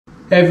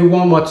Hey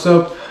everyone, what's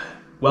up?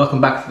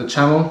 Welcome back to the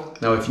channel.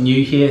 Now if you're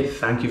new here,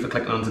 thank you for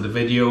clicking onto the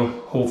video.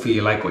 Hopefully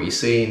you like what you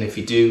see, and if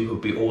you do, it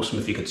would be awesome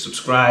if you could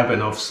subscribe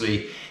and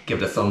obviously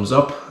give it a thumbs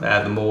up.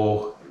 The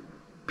more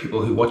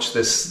people who watch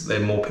this,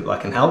 the more people I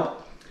can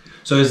help.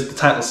 So as the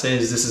title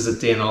says, this is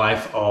a day in the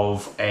life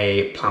of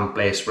a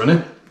plant-based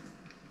runner.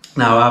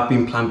 Now I've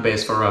been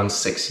plant-based for around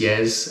 6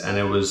 years, and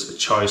it was a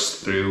choice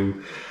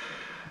through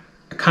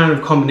a kind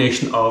of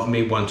combination of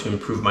me wanting to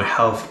improve my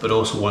health, but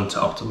also want to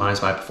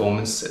optimize my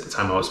performance. At the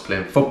time I was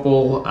playing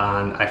football,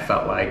 and I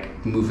felt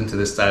like moving to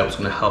this diet was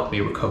going to help me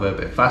recover a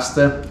bit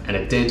faster, and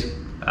it did.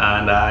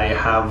 And I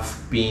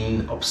have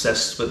been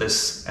obsessed with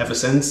this ever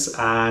since.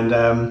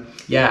 And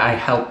yeah, I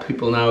help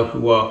people now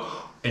who are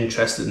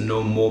interested in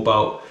knowing more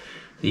about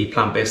the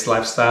plant-based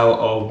lifestyle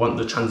or want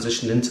to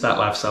transition into that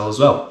lifestyle as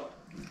well.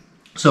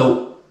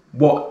 So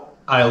what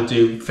I'll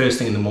do first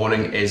thing in the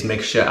morning is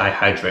make sure I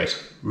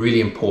hydrate.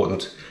 Really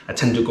important. I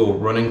tend to go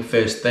running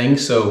first thing,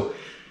 so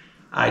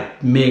I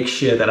make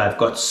sure that I've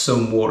got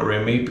some water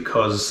in me,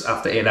 because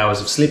after 8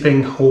 hours of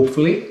sleeping,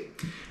 hopefully,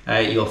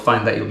 you'll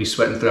find that you'll be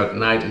sweating throughout the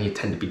night and you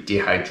tend to be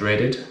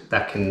dehydrated.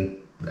 That can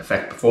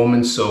affect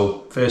performance.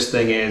 So first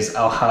thing is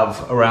I'll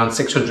have around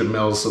 600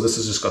 mils. So this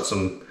has just got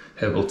some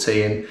herbal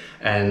tea in,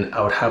 and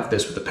I would have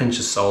this with a pinch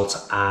of salt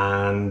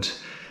and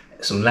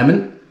some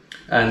lemon.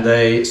 And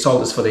the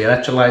salt is for the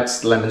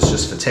electrolytes, the lemon's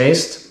just for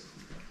taste.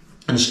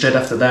 And straight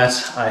after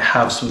that, I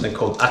have something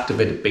called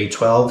activated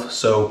B12.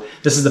 So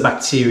this is the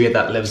bacteria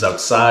that lives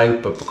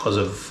outside, but because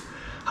of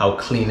how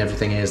clean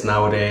everything is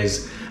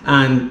nowadays,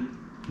 and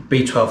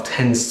B12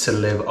 tends to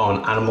live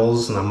on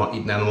animals, and I'm not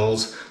eating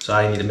animals, so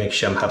I need to make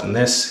sure I'm having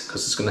this,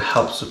 because it's going to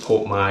help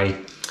support my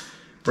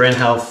brain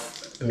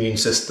health, immune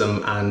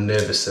system, and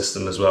nervous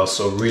system as well.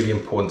 So really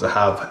important to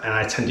have, and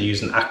I tend to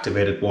use an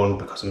activated one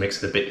because it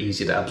makes it a bit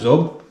easier to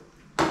absorb.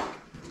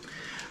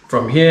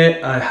 From here,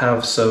 I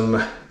have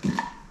some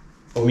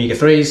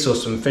omega-3s, so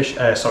some fish,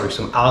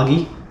 some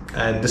algae,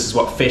 and this is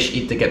what fish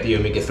eat to get the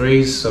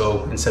omega-3s.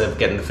 So instead of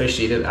getting the fish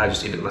to eat it, I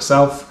just eat it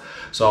myself.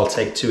 So I'll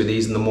take 2 of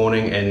these in the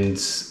morning, and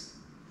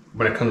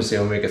when it comes to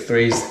the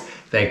omega-3s,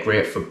 they're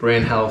great for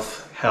brain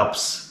health,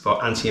 helps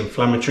for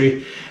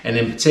anti-inflammatory, and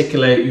in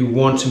particular, you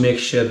want to make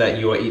sure that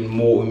you are eating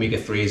more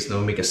omega-3s than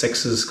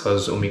omega-6s,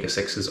 because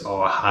omega-6s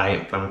are a high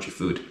inflammatory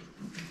food.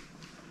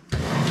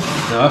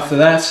 Now after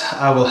that,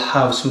 I will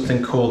have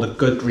something called a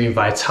Good Green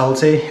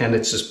Vitality, and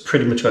it's just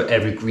pretty much got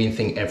every green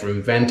thing ever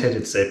invented.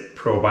 It's a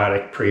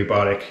probiotic,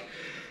 prebiotic,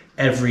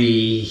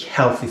 every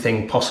healthy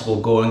thing possible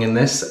going in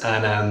this,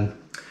 and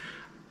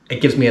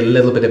it gives me a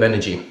little bit of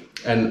energy.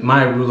 And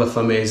my rule of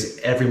thumb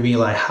is every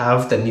meal I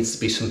have, there needs to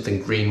be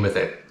something green with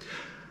it.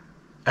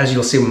 As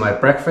you'll see with my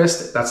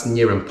breakfast, that's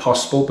near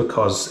impossible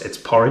because it's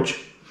porridge,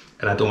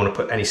 and I don't want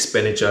to put any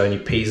spinach or any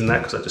peas in that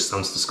because that just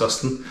sounds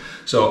disgusting.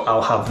 So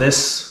I'll have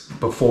this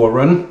before a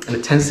run, and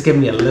it tends to give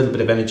me a little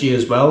bit of energy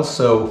as well.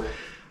 So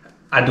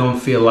I don't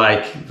feel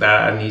like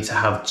that I need to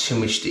have too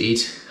much to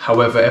eat.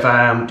 However, if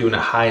I am doing a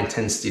high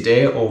intensity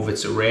day, or if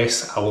it's a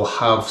race, I will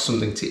have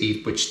something to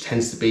eat, which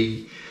tends to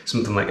be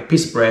something like a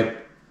piece of bread,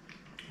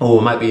 or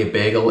it might be a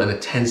bagel, and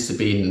it tends to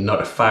be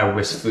not a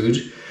fiber-rich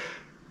food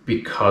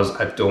because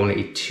I don't want to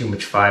eat too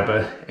much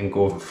fiber and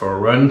go for a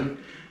run.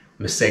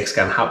 Mistakes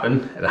can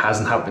happen. It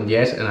hasn't happened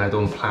yet, and I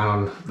don't plan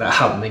on that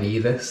happening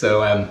either.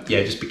 So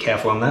yeah, just be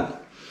careful on that.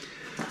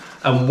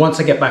 And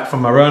once I get back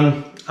from my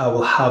run, I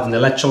will have an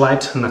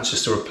electrolyte, and that's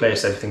just to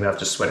replace everything that I've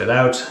just sweated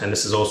out. And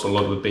this is also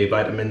loaded with B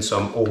vitamins, so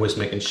I'm always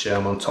making sure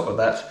I'm on top of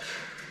that.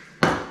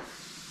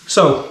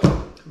 So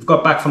I've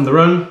got back from the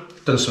run,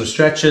 done some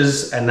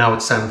stretches, and now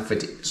it's time for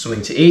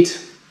something to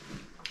eat.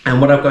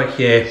 And what I've got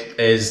here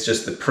is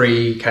just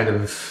the kind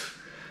of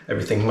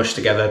everything mushed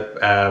together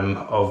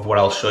of what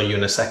I'll show you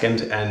in a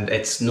second, and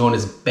it's known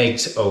as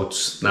baked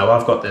oats. Now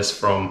I've got this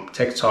from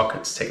TikTok,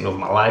 it's taken over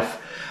my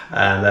life,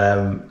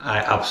 and I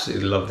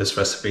absolutely love this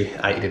recipe.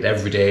 I eat it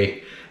every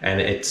day, and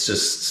it's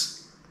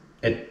just,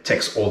 it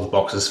ticks all the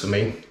boxes for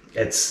me.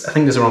 I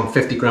think there's around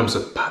 50 grams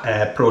of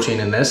protein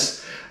in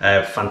this,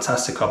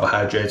 fantastic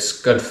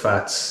carbohydrates, good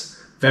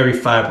fats, very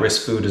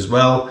fibrous food as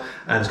well,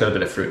 and it's got a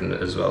bit of fruit in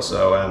it as well.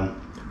 So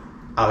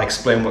I'll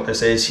explain what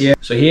this is here.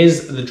 So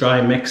here's the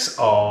dry mix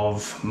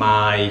of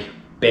my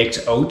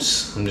baked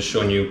oats. I'm just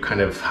showing you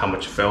kind of how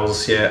much it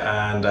fills here,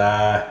 and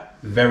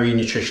very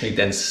nutritionally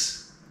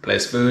dense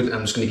place food.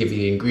 I'm just going to give you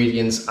the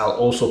ingredients. I'll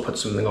also put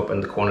something up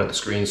in the corner of the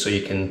screen so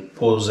you can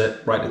pause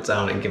it, write it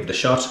down, and give it a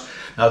shot.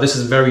 Now this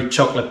is very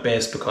chocolate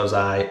based because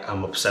I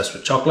am obsessed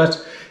with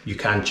chocolate. You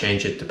can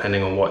change it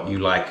depending on what you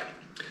like.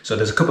 So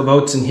there's a cup of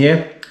oats in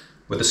here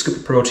with a scoop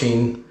of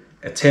protein,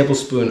 a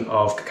tablespoon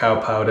of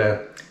cacao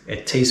powder, a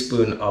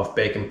teaspoon of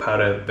baking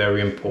powder,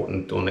 very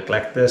important, don't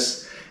neglect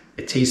this,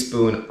 a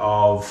teaspoon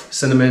of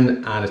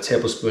cinnamon, and a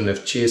tablespoon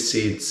of chia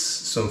seeds,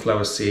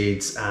 sunflower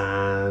seeds,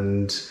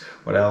 and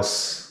what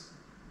else?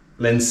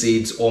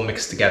 Linseeds, all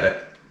mixed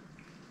together.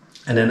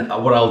 And then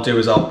what I'll do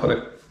is I'll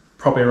put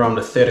probably around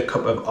a third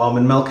cup of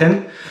almond milk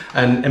in,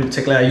 and in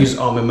particular I use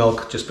almond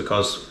milk just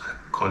because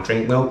I can't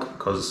drink milk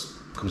because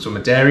comes from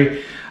a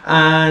dairy,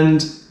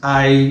 and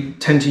I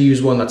tend to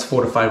use one that's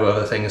fortified with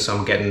other things, so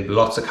I'm getting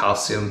lots of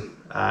calcium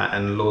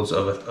and loads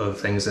of other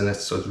things in it,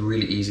 so it's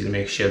really easy to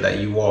make sure that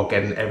you are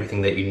getting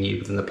everything that you need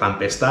within the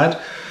plant-based diet.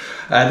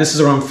 This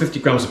is around 50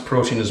 grams of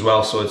protein as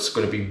well, so it's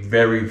going to be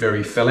very,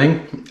 very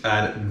filling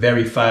and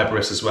very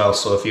fibrous as well.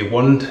 So if you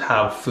want to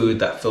have food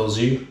that fills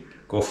you,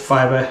 go for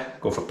fiber,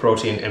 go for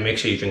protein, and make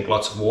sure you drink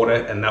lots of water,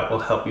 and that will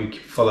help you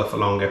keep fuller for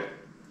longer.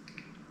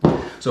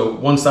 So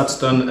once that's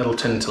done, it'll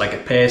turn into like a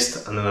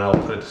paste, and then I'll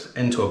put it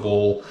into a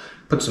bowl,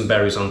 put some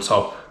berries on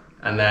top,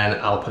 and then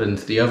I'll put it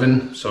into the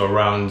oven, so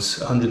around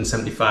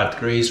 175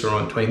 degrees for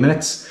around 20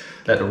 minutes,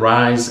 let it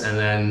rise, and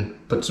then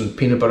put some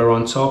peanut butter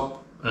on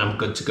top, and I'm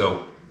good to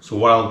go. So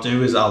what I'll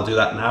do is I'll do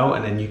that now,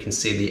 and then you can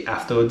see the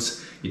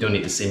afterwards. You don't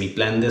need to see me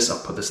blend this.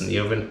 I'll put this in the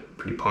oven.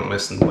 Pretty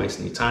pointless and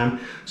wasting your time.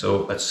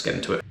 So let's just get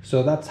into it.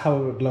 So that's how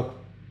it would look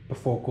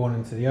before going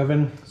into the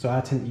oven. So I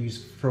tend to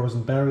use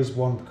frozen berries,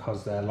 one,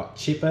 because they're a lot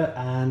cheaper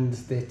and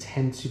they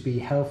tend to be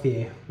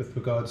healthier with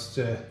regards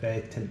to,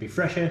 they tend to be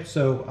fresher.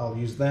 So I'll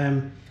use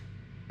them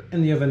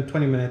in the oven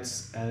 20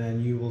 minutes, and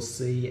then you will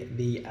see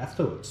the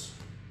afterwards.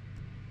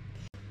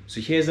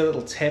 So here's a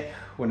little tip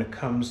when it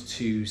comes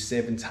to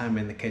saving time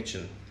in the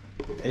kitchen.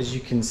 As you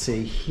can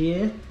see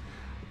here,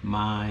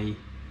 my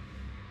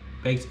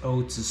baked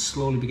oats is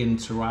slowly beginning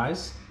to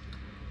rise.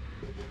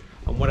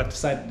 And what I've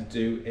decided to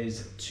do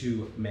is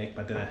to make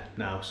my dinner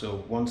now.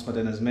 So once my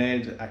dinner's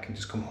made, I can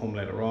just come home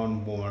later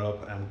on, warm it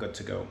up, and I'm good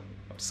to go.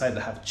 I've decided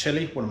to have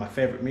chili, one of my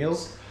favorite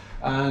meals.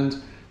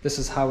 And this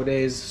is how it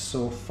is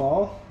so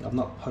far. I've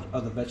not put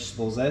other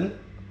vegetables in,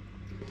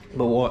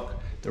 but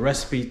what the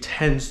recipe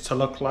tends to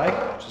look like,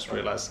 I just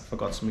realized I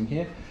forgot something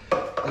here,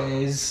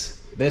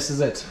 is this is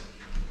it.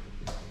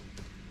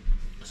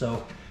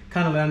 So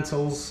can of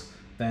lentils,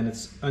 then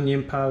it's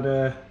onion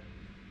powder,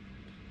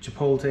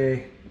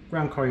 chipotle,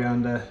 ground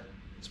coriander,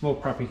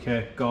 smoked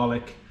paprika,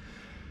 garlic,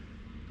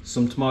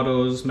 some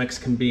tomatoes,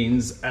 Mexican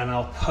beans, and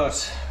I'll put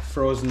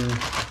frozen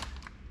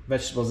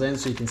vegetables in,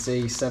 so you can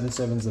see 7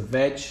 servings of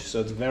veg,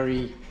 so it's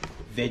very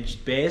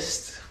veg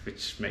based,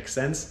 which makes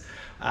sense.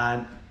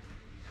 And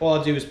all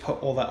I do is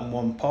put all that in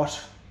one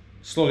pot,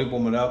 slowly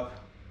warm it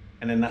up,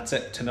 and then that's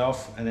it, turn it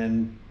off, and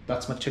then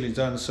that's my chili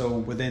done. So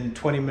within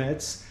 20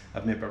 minutes,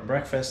 I've made my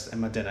breakfast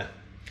and my dinner.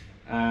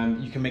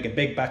 And you can make a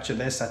big batch of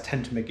this. I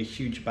tend to make a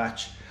huge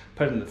batch,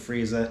 put it in the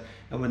freezer,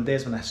 and when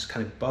days when I'm just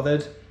kind of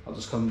bothered, I'll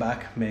just come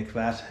back, make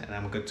that, and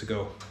I'm good to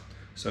go.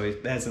 So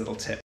there's a little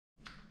tip.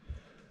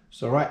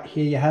 So right,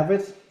 here you have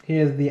it.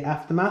 Here's the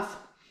aftermath.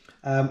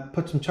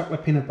 Put some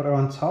chocolate peanut butter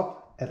on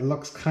top. It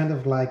looks kind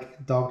of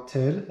like dog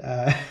turd.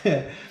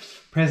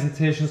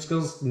 Presentation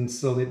skills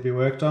still need to be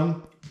worked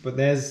on, but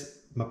there's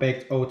my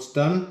baked oats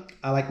done.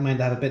 I like mine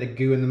to have a bit of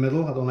goo in the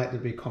middle. I don't like it to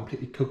be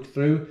completely cooked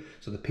through,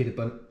 so the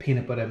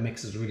peanut butter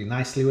mixes really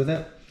nicely with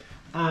it.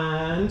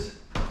 And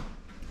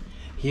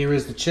here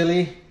is the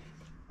chili,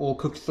 all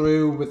cooked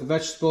through with the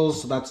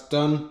vegetables, so that's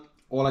done.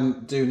 All I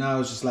do now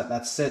is just let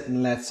that sit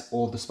and let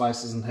all the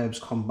spices and herbs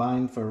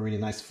combine for a really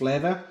nice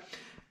flavour.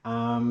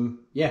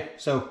 Yeah,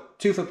 so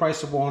 2 for the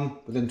price of 1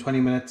 within 20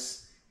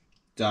 minutes,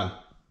 done.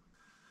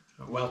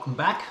 Welcome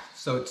back.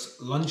 So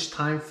it's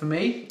lunchtime for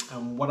me,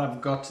 and what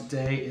I've got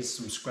today is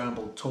some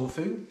scrambled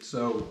tofu.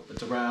 So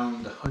it's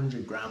around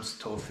 100 grams of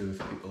tofu, if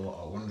people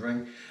are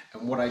wondering.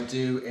 And what I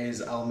do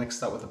is I'll mix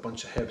that with a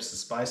bunch of herbs and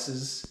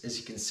spices. As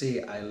you can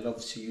see, I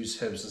love to use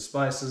herbs and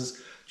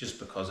spices just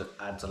because it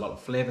adds a lot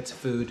of flavor to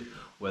food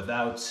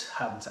without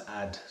having to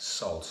add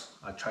salt.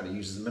 I try to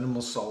use as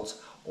minimal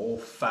salt or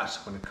fat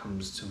when it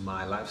comes to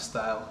my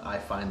lifestyle. I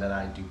find that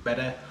I do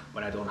better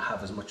when I don't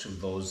have as much of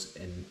those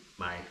in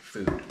my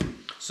food.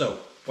 So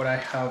what I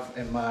have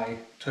in my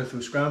tofu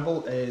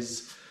scramble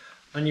is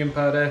onion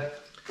powder,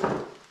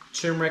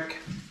 turmeric,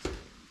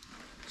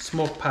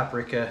 smoked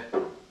paprika,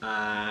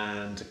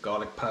 and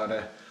garlic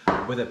powder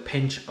with a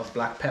pinch of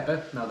black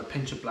pepper. Now the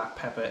pinch of black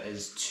pepper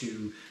is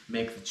to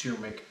make the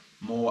turmeric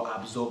more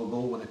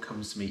absorbable when it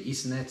comes to me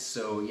eating it.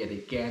 So yet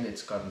again,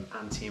 it's got an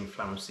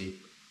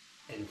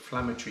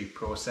anti-inflammatory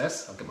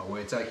process. I'll get my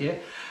words out here.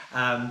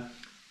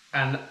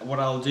 And what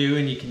I'll do,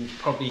 and you can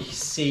probably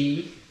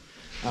see,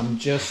 I'm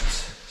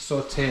just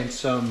sauteing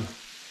some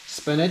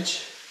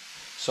spinach.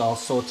 So I'll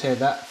saute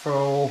that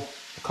for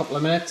a couple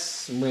of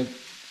minutes and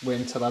wait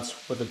until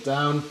that's withered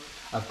down.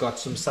 I've got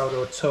some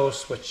sourdough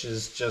toast, which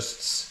is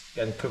just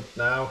getting cooked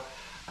now.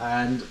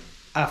 And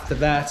after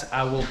that,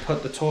 I will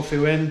put the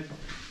tofu in.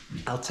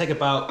 I'll take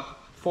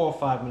about 4 or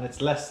 5 minutes,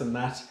 less than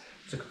that,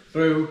 to cook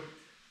through.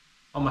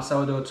 On my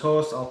sourdough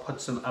toast, I'll put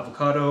some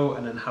avocado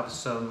and then have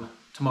some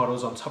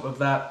tomatoes on top of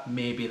that,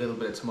 maybe a little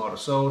bit of tomato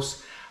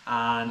sauce,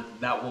 and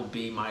that will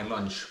be my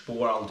lunch. But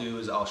what I'll do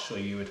is I'll show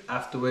you it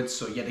afterwards.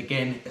 So yet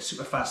again, a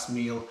super fast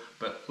meal,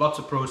 but lots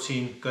of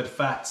protein, good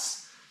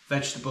fats,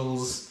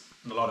 vegetables,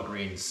 and a lot of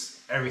greens.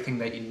 Everything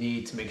that you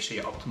need to make sure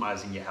you're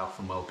optimizing your health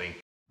and well-being.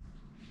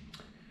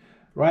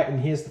 Right,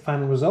 and here's the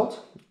final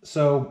result.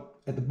 So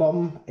at the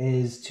bottom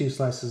is 2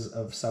 slices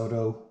of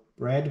sourdough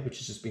bread, which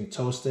has just been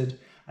toasted.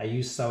 I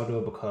use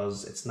sourdough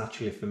because it's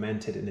naturally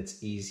fermented and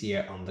it's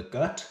easier on the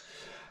gut.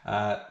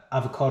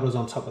 Avocados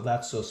on top of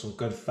that, so some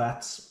good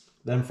fats.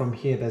 Then from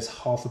here, there's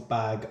half a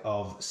bag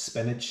of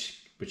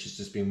spinach, which has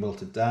just been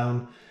wilted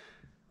down.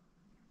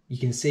 You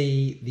can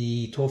see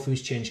the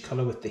tofu's changed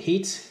color with the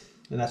heat,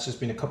 and that's just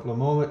been a couple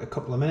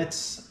of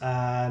minutes,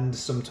 and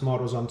some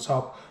tomatoes on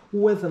top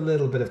with a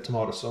little bit of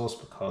tomato sauce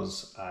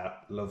because I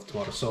love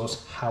tomato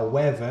sauce.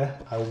 However,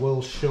 I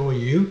will show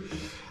you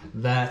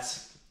that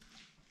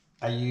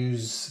I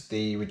use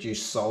the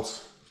reduced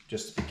salt,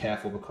 just to be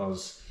careful,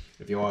 because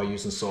if you are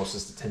using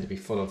sauces, they tend to be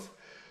full of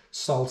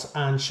salt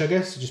and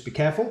sugar, so just be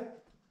careful.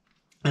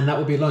 And that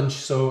will be lunch.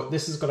 So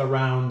this has got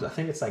around, I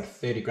think it's like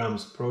 30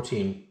 grams of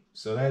protein.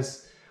 So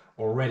there's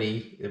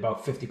already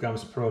about 50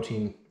 grams of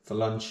protein for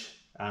lunch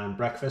and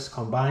breakfast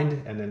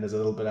combined, and then there's a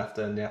little bit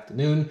after in the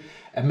afternoon.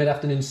 A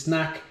mid-afternoon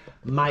snack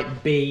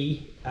might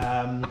be,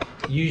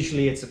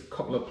 usually it's a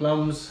couple of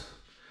plums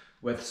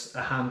with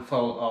a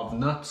handful of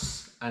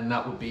nuts, and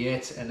that would be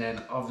it. And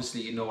then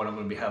obviously you know what I'm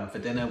going to be having for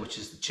dinner, which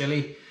is the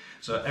chili.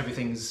 So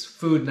everything's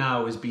food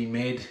now is being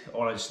made.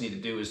 All I just need to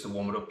do is to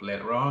warm it up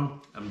later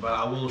on. But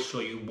I will show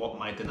you what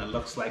my dinner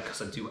looks like,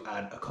 because I do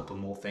add a couple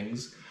more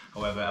things.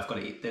 However, I've got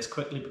to eat this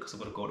quickly because I've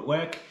got to go to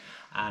work,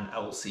 and I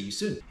will see you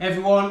soon.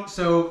 Everyone,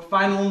 so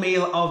final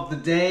meal of the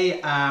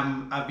day.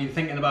 I've been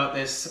thinking about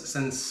this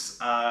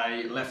since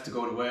I left to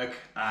go to work,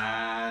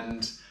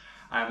 and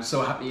I'm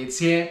so happy it's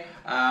here.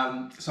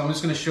 So I'm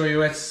just going to show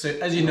you it. So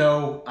as you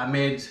know, I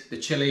made the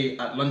chili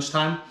at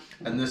lunchtime,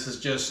 and this is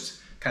just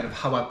kind of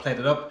how I played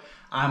it up.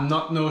 I'm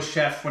not no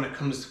chef when it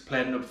comes to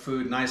plating up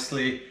food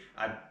nicely.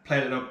 I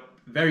played it up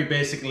very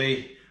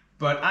basically,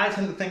 but I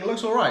tend to think it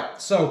looks all right.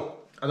 So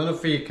I don't know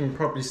if you can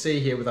probably see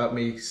here without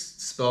me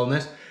spelling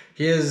it.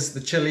 Here's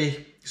the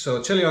chili.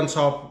 So chili on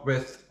top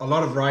with a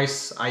lot of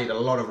rice. I eat a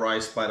lot of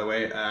rice, by the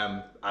way.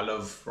 I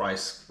love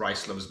rice.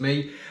 Rice loves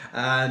me.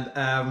 And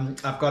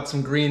I've got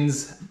some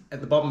greens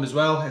at the bottom as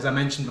well. As I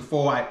mentioned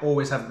before, I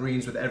always have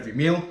greens with every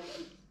meal.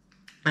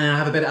 And I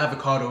have a bit of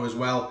avocado as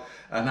well.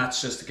 And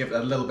that's just to give it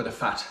a little bit of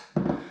fat.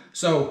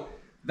 So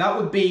that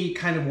would be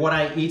kind of what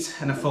I eat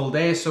in a full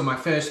day. So my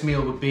first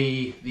meal would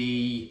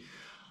be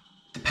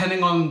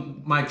depending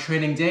on my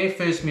training day,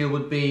 first meal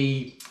would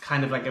be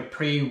kind of like a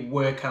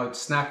pre-workout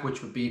snack,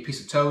 which would be a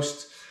piece of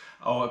toast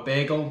or a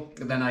bagel.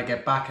 And then I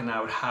get back and I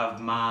would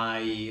have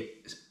my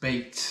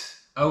baked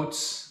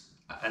oats.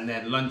 And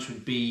then lunch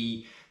would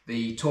be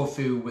the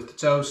tofu with the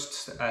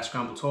toast,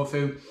 scrambled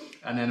tofu.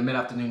 And then a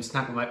mid-afternoon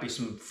snack might be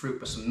some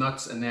fruit with some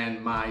nuts. And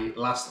then my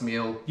last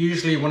meal,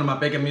 usually one of my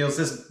bigger meals,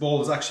 this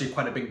bowl is actually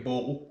quite a big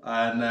bowl.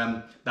 And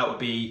that would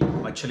be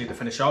my chili to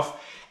finish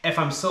off. If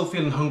I'm still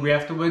feeling hungry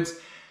afterwards,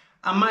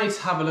 I might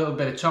have a little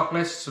bit of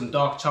chocolate, some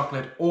dark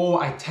chocolate,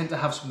 or I tend to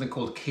have something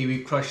called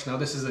Kiwi Crush. Now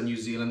this is a New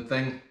Zealand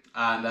thing,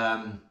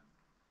 and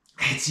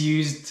it's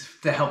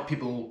used to help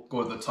people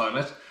go to the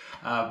toilet,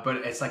 but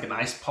it's like an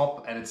ice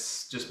pop and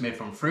it's just made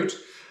from fruit.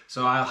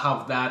 So I'll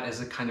have that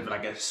as a kind of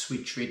like a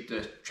sweet treat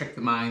to trick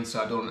the mind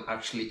so I don't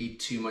actually eat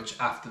too much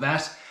after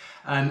that.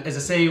 And as I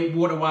say,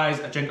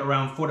 water-wise, I drink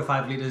around 4 to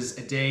 5 litres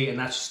a day, and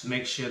that's just to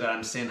make sure that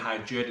I'm staying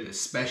hydrated,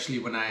 especially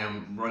when I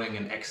am running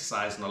and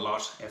exercising a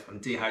lot. If I'm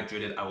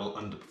dehydrated, I will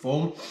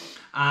underperform.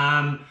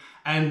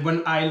 And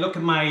when I look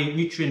at my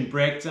nutrient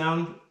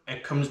breakdown,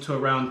 it comes to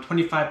around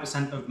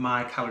 25% of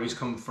my calories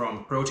come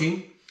from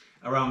protein,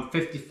 around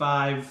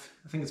 55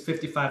 to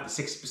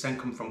 60%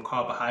 come from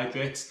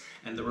carbohydrates,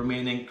 and the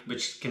remaining,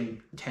 which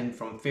can tend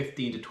from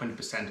 15 to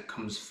 20%,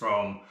 comes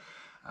from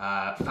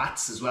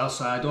fats as well.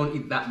 So I don't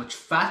eat that much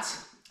fat,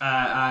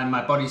 and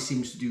my body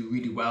seems to do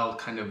really well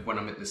kind of when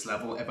I'm at this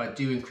level. If I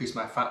do increase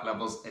my fat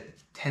levels, it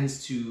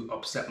tends to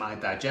upset my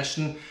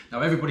digestion.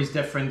 Now everybody's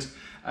different,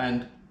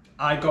 and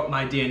I got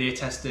my DNA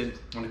tested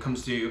when it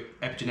comes to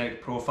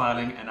epigenetic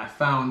profiling, and I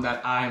found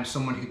that I am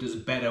someone who does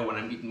better when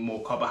I'm eating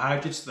more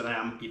carbohydrates than I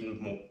am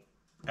eating more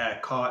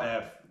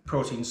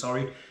protein,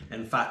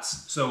 and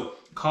fats. So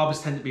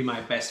carbs tend to be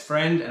my best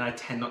friend, and I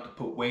tend not to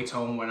put weight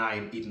on when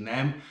I'm eating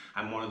them.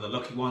 I'm one of the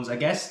lucky ones, I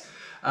guess.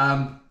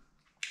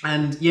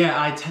 And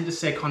yeah, I tend to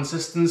stay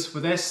consistent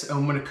with this.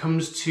 And when it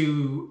comes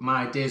to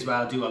my days where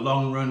I'll do a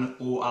long run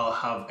or I'll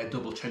have a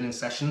double training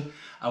session,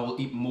 I will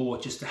eat more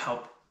just to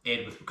help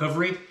aid with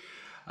recovery.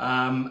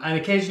 And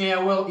occasionally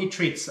I will eat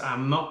treats.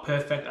 I'm not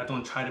perfect. I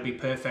don't try to be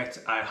perfect.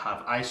 I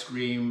have ice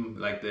cream,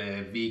 like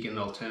the vegan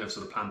alternatives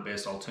or the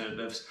plant-based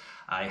alternatives.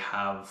 I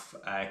have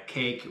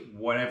cake,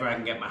 whatever I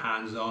can get my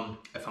hands on.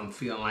 If I'm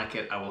feeling like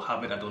it, I will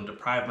have it. I don't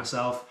deprive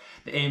myself.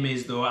 The aim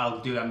is though, I'll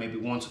do that maybe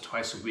once or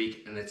twice a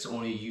week, and it's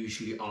only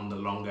usually on the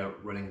longer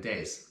running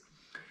days.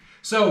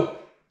 So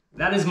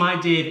that is my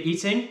day of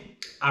eating.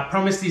 I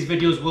promise these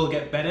videos will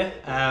get better.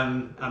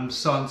 I'm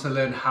starting to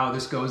learn how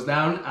this goes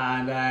down,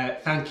 and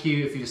thank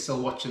you if you're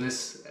still watching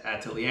this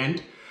till the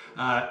end.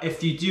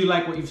 If you do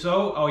like what you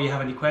saw or you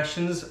have any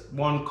questions,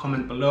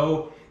 comment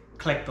below,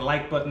 click the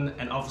like button,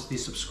 and obviously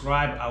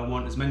subscribe. I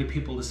want as many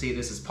people to see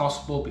this as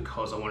possible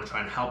because I want to try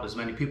and help as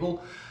many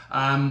people.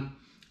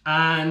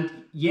 And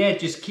yeah,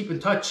 just keep in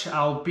touch.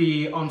 I'll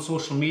be on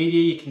social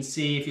media. You can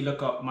see if you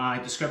look up my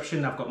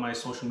description, I've got my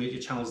social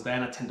media channels there,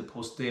 and I tend to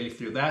post daily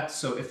through that.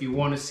 So if you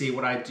want to see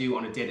what I do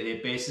on a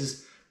day-to-day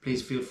basis,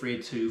 please feel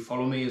free to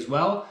follow me as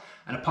well.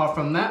 And apart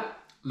from that,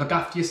 look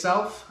after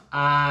yourself,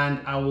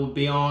 and I will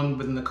be on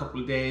within a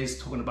couple of days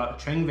talking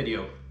about a training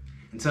video.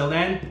 Until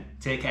then,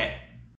 take care.